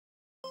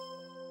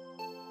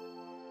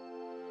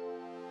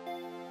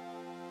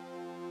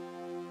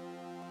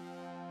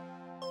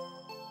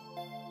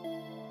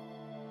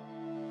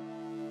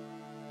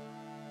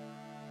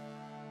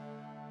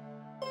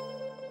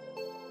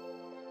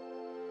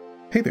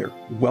Hey there,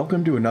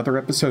 welcome to another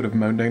episode of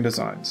Mondane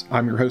Designs.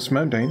 I'm your host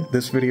Mondane.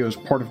 This video is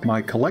part of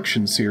my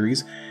collection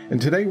series,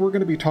 and today we're going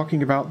to be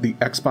talking about the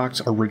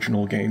Xbox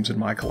original games in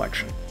my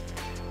collection.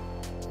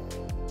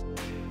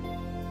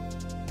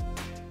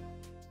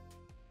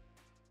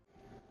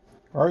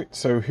 Alright,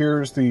 so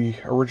here's the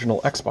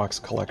original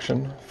Xbox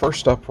collection.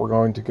 First up, we're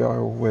going to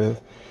go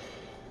with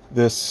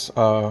this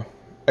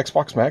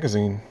Xbox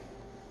magazine.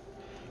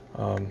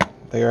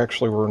 They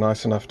actually were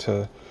nice enough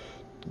to,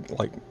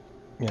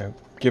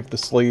 give the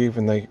sleeve,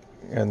 and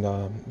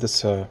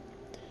this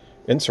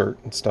insert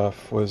and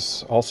stuff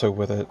was also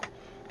with it.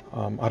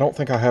 I don't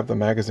think I have the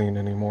magazine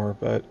anymore,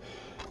 but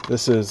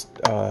this is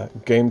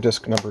game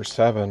disc number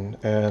 7,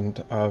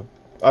 and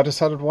I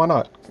decided why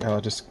not.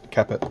 I just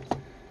kept it.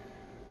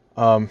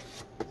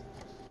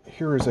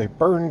 Here is a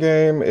Bearden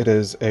game. It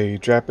is a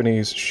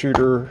Japanese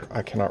shooter.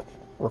 I cannot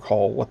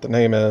recall what the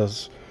name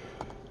is,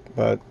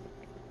 but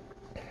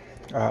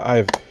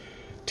I've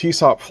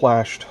TSOP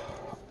flashed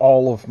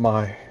all of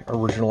my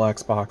original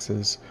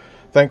Xboxes,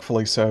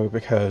 thankfully so,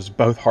 because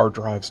both hard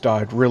drives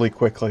died really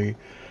quickly,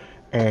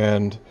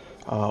 and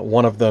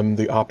one of them,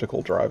 the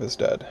optical drive, is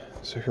dead.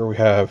 So here we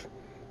have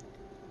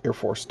Air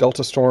Force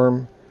Delta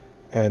Storm,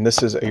 and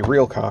this is a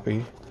real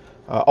copy.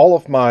 All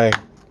of my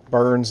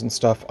burns and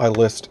stuff I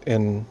list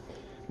in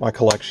my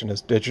collection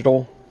as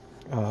digital,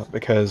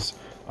 because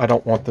I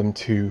don't want them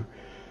to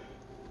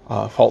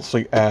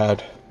falsely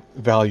add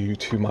value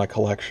to my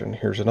collection.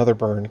 Here's another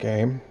burn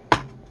game. You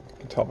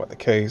can tell by the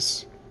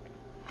case.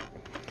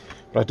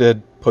 But I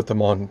did put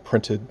them on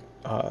printed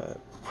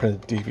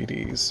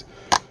DVDs.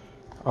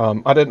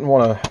 I didn't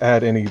want to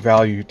add any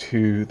value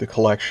to the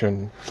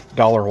collection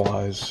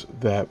dollar-wise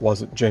that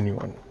wasn't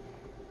genuine.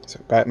 So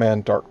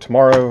Batman Dark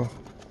Tomorrow.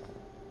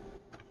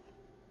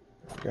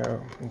 There we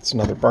go. It's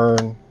another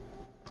burn.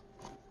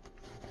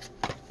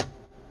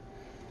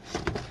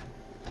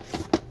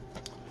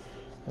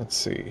 Let's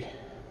see.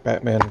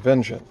 Batman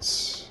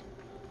Vengeance.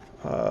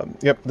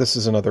 Yep, this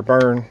is another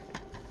burn.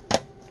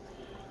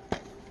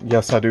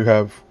 Yes, I do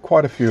have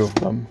quite a few of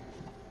them.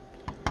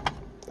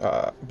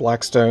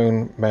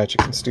 Blackstone,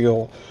 Magic and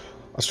Steel.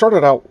 I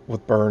started out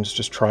with burns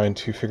just trying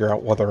to figure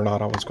out whether or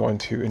not I was going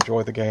to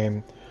enjoy the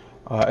game.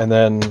 And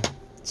then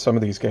some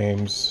of these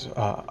games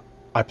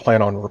I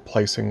plan on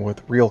replacing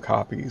with real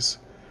copies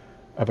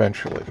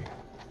eventually.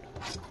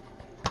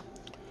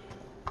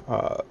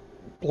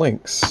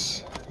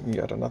 Blinks.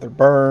 Yet another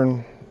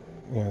burn.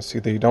 You know, see,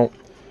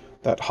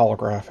 that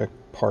holographic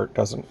part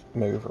doesn't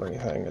move or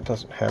anything. It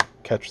doesn't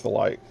catch the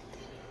light.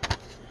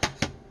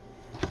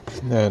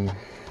 And then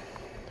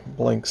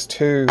Blinks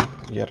 2,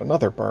 yet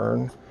another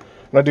burn.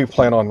 And I do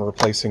plan on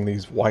replacing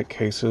these white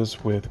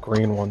cases with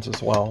green ones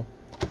as well.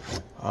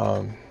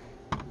 Call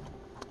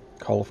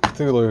of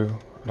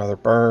Cthulhu, another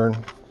burn.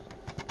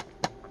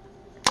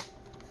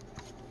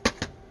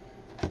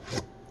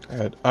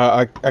 And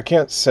I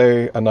can't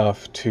say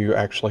enough to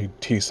actually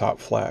TSOP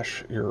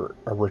flash your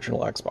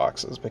original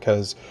Xboxes,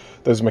 because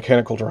those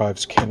mechanical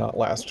drives cannot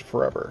last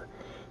forever.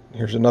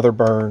 Here's another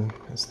burn.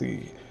 It's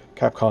the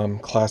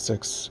Capcom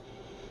Classics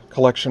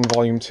Collection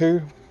Volume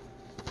 2.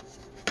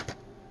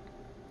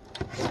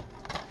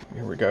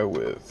 Here we go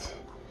with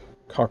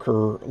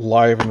Conquer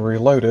Live and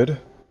Reloaded.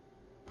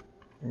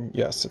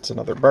 Yes, it's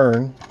another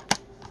burn.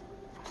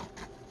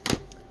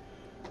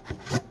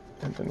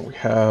 And then we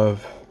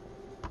have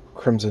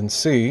Crimson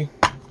Sea.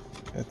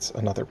 It's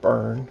another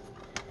burn.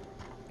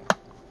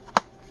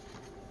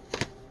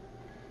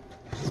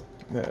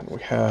 Then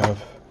we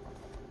have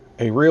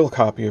a real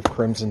copy of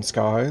Crimson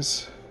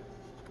Skies,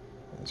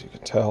 as you can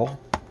tell.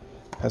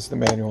 Has the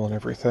manual and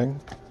everything.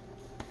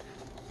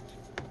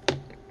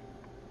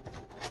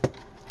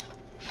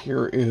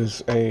 Here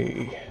is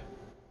a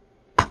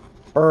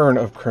burn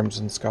of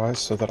Crimson Skies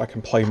so that I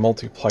can play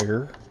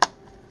multiplayer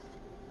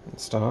and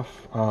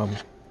stuff. Oh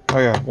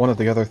yeah, one of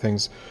the other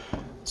things.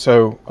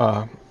 So,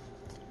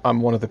 I'm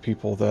one of the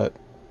people that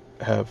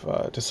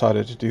have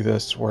decided to do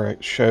this, where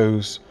it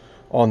shows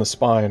on the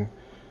spine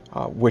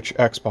which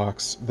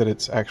Xbox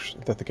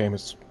that the game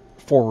is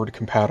forward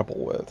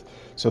compatible with.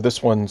 So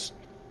this one's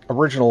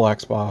original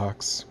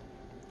Xbox,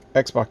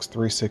 Xbox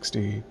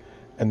 360,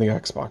 and the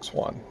Xbox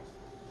One.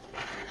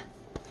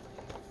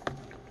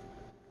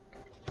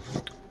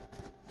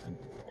 And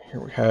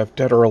here we have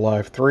Dead or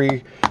Alive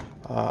 3.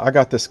 I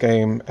got this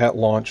game at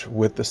launch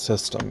with the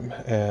system,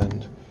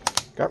 and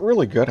got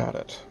really good at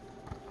it.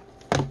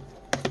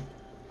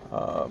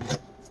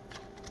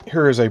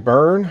 Here is a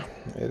burn.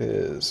 It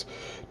is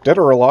Dead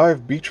or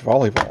Alive Beach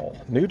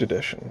Volleyball, Nude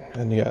Edition.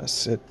 And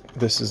yes,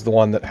 this is the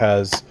one that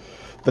has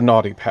the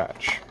naughty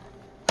patch.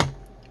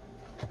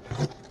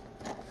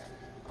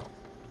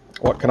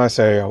 What can I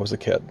say? I was a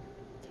kid.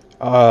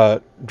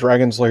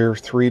 Dragon's Lair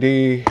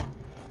 3D.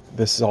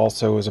 This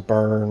also is a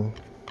burn.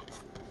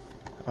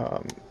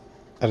 I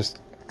just,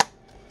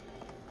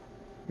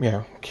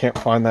 can't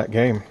find that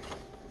game.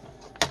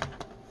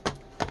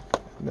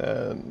 And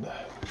then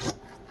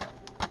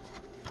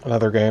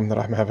another game that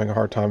I'm having a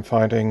hard time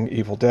finding,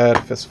 Evil Dead,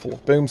 Fistful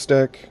of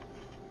Boomstick.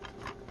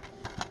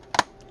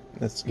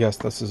 Yes,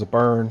 this is a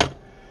burn.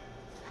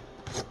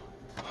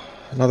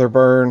 Another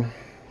burn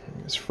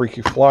is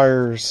Freaky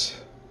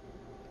Flyers.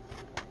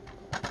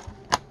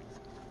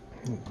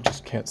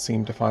 Just can't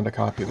seem to find a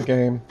copy of the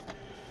game.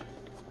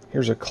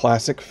 Here's a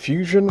classic,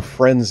 Fusion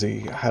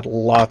Frenzy. I had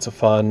lots of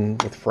fun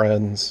with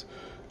friends.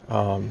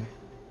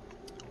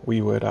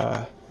 We would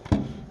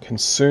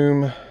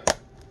consume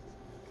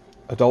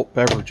adult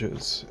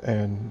beverages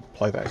and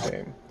play that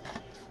game.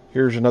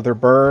 Here's another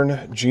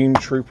burn, Gene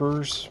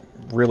Troopers.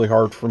 Really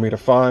hard for me to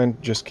find,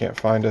 just can't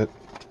find it.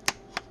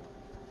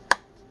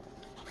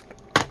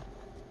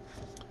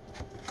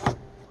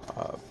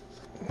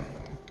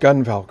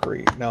 Gun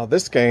Valkyrie. Now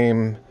this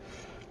game,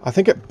 I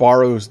think it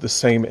borrows the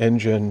same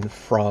engine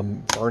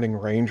from Burning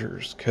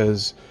Rangers,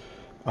 because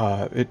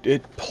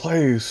it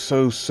plays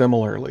so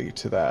similarly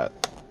to that.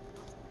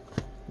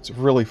 It's a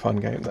really fun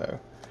game though.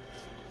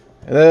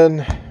 And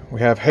then we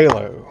have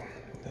Halo,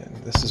 and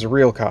this is a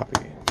real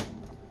copy.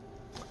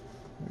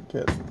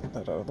 Get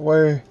that out of the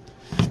way.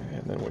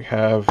 And then we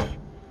have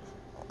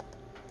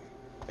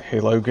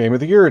Halo Game of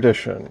the Year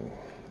Edition.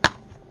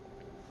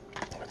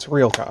 It's a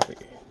real copy.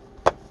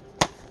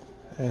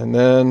 And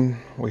then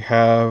we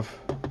have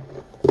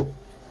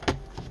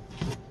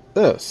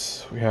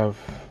this.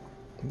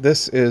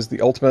 This is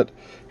the Ultimate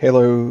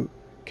Halo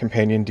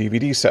Companion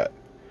DVD set.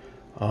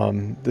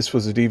 This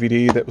was a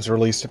DVD that was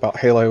released about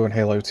Halo and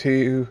Halo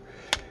 2,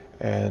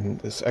 and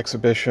this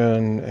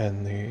exhibition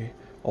and the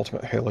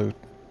Ultimate Halo.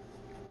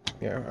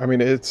 I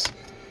mean, it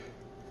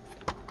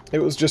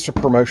was just a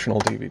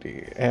promotional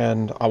DVD,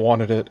 and I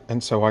wanted it,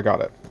 and so I got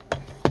it.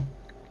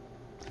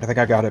 I think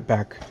I got it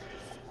back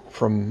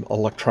from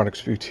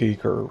Electronics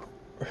Boutique or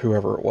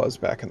whoever it was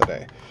back in the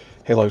day.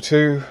 Halo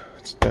 2,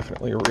 it's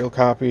definitely a real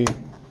copy.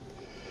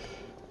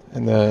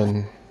 And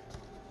then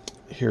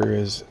here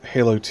is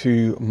Halo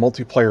 2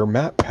 Multiplayer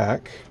Map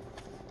Pack.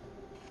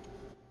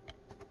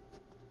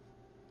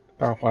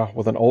 Oh wow,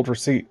 with an old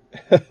receipt.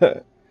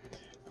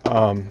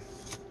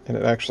 And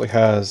it actually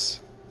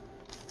has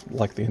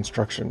like the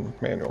instruction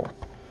manual.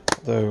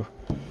 Though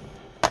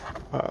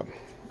I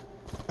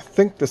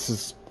think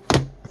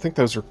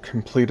those are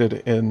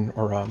completed in,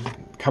 or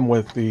come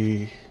with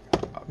the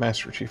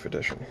Master Chief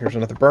Edition. Here's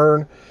another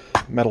burn,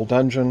 Metal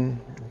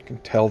Dungeon. You can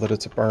tell that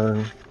it's a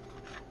burn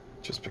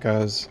just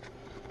because.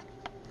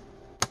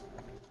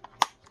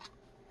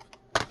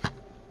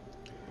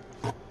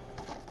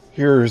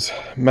 Here's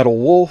Metal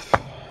Wolf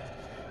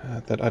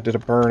that I did a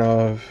burn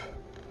of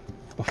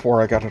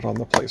before I got it on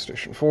the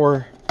PlayStation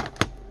 4.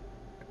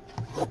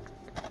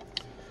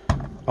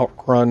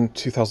 Outrun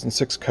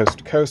 2006 Coast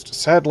to Coast.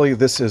 Sadly,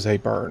 this is a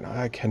burn.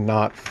 I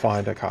cannot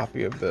find a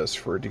copy of this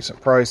for a decent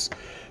price,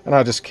 and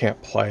I just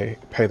can't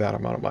pay that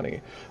amount of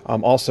money.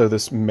 Also,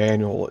 this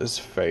manual is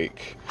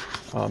fake.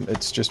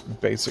 It's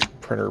just basic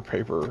printer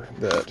paper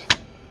that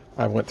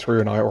I went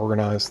through and I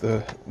organized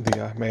the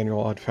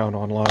manual I'd found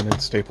online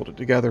and stapled it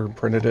together and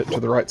printed it to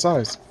the right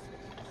size.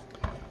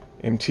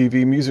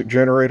 MTV Music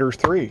Generator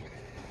 3.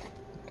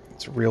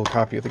 It's a real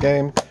copy of the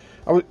game.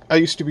 I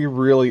used to be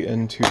really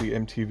into the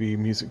MTV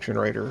Music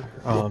Generator,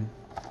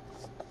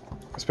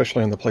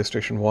 especially on the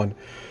PlayStation 1.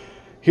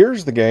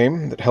 Here's the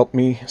game that helped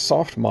me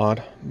soft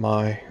mod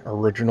my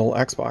original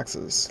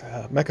Xboxes,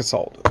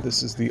 MechAssault.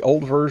 This is the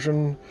old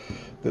version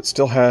that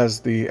still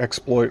has the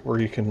exploit where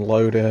you can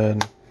load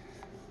in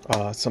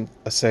a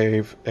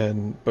save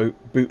and boot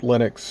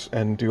Linux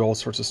and do all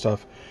sorts of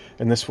stuff.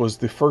 And this was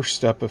the first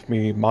step of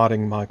me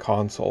modding my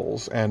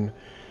consoles and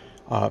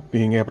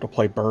being able to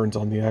play burns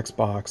on the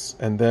Xbox.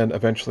 And then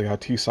eventually I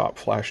TSOP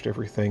flashed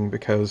everything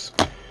because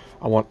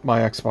I want my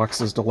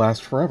Xboxes to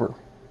last forever.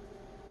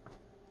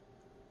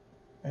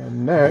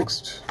 And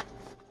next,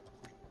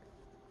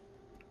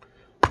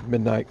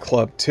 Midnight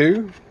Club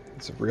 2.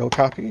 It's a real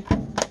copy.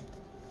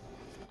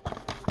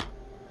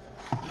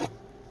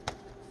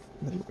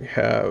 Then we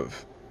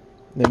have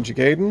Ninja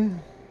Gaiden.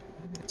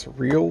 It's a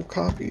real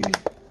copy.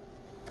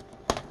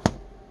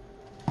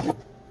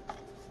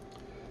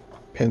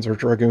 Panzer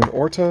Dragoon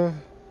Orta.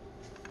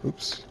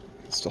 Oops.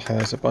 It still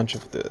has a bunch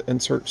of the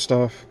insert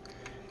stuff.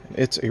 And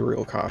it's a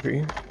real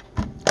copy.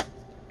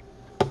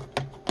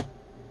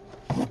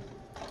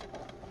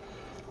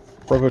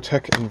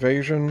 Robotech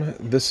Invasion.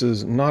 This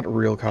is not a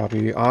real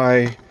copy.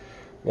 I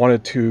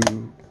wanted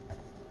to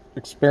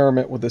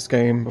experiment with this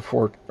game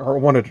before, or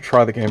wanted to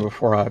try the game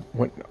before I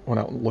went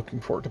out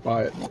looking for it to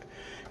buy it.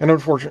 And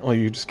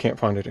unfortunately, you just can't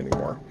find it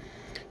anymore.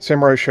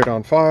 Samurai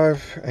Shodown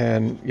 5,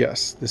 and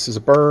yes, this is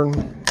a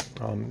burn.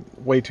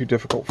 Way too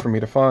difficult for me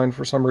to find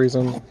for some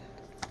reason.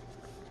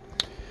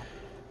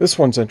 This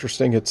one's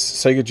interesting. It's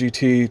Sega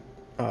GT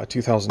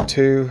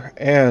 2002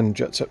 and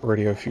Jet Set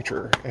Radio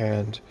Future,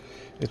 and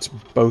it's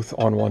both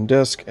on one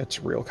disc. It's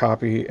a real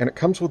copy, and it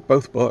comes with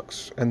both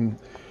books. And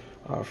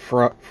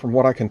from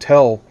what I can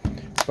tell,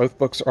 both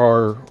books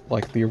are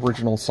like the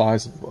original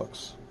size of the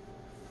books.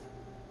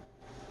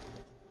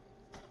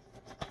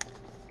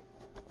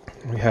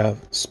 We have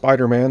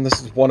Spider-Man.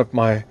 This is one of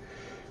my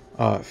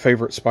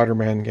favorite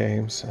Spider-Man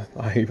games.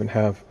 I even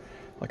have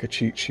like a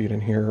cheat sheet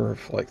in here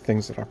of like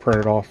things that I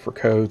printed off for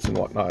codes and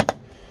whatnot.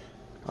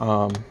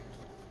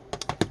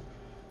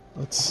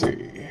 Let's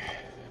see.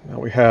 Now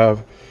we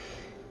have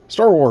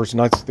Star Wars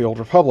Knights of the Old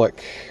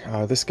Republic.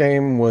 This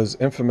game was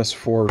infamous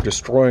for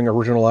destroying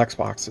original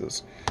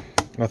Xboxes.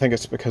 And I think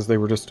it's because they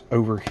were just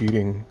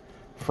overheating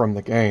from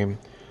the game.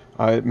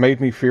 It made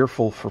me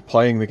fearful for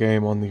playing the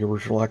game on the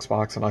original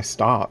Xbox, and I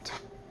stopped.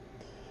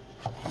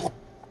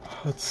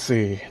 Let's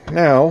see.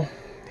 Now,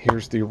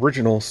 here's the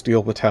original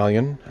Steel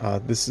Battalion.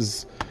 This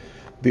is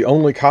the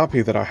only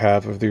copy that I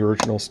have of the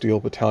original Steel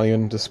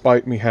Battalion,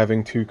 despite me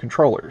having 2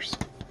 controllers.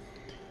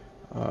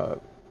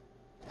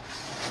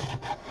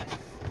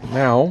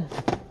 Now,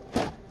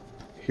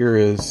 here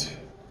is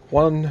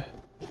 1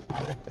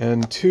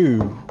 and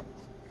 2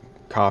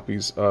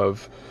 copies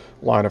of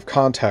Line of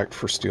Contact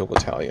for Steel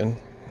Battalion.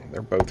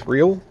 They're both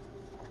real.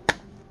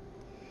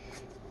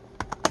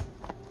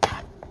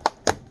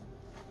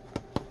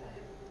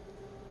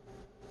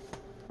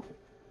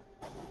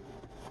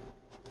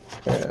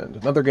 And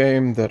another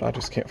game that I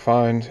just can't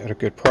find at a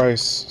good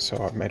price,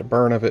 so I've made a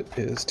burn of it,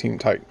 is Teen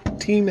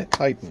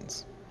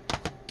Titans.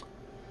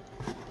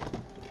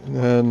 And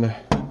then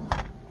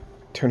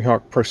Tony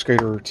Hawk Pro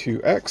Skater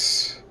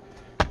 2X,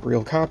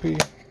 real copy.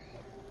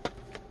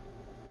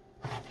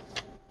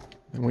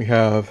 And we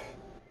have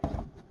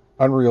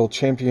Unreal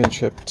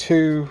Championship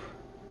 2.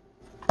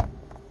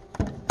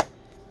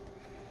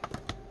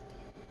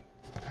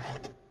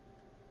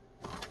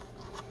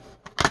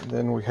 And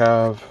then we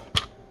have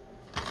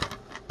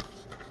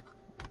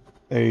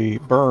a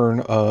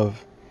burn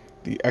of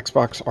the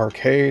Xbox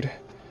Arcade,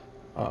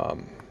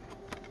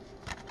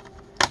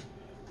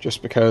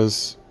 just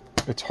because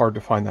it's hard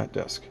to find that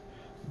disc.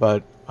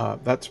 But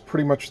that's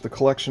pretty much the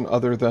collection,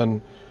 other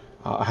than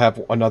I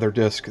have another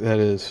disc that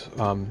is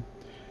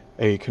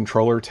a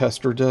controller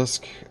tester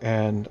disc,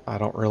 and I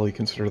don't really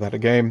consider that a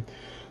game.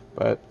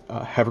 But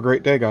have a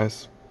great day,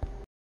 guys.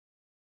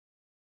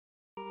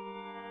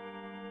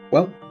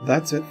 Well,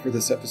 that's it for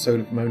this episode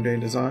of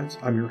Mondane Designs.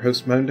 I'm your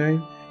host,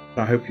 Mondane, and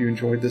I hope you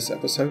enjoyed this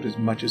episode as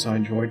much as I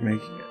enjoyed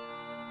making it.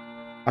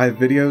 I have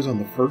videos on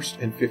the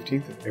 1st and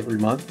 15th of every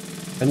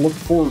month, and look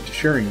forward to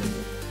sharing them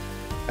with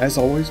you. As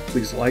always,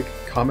 please like,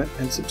 comment,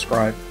 and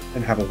subscribe,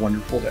 and have a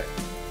wonderful day.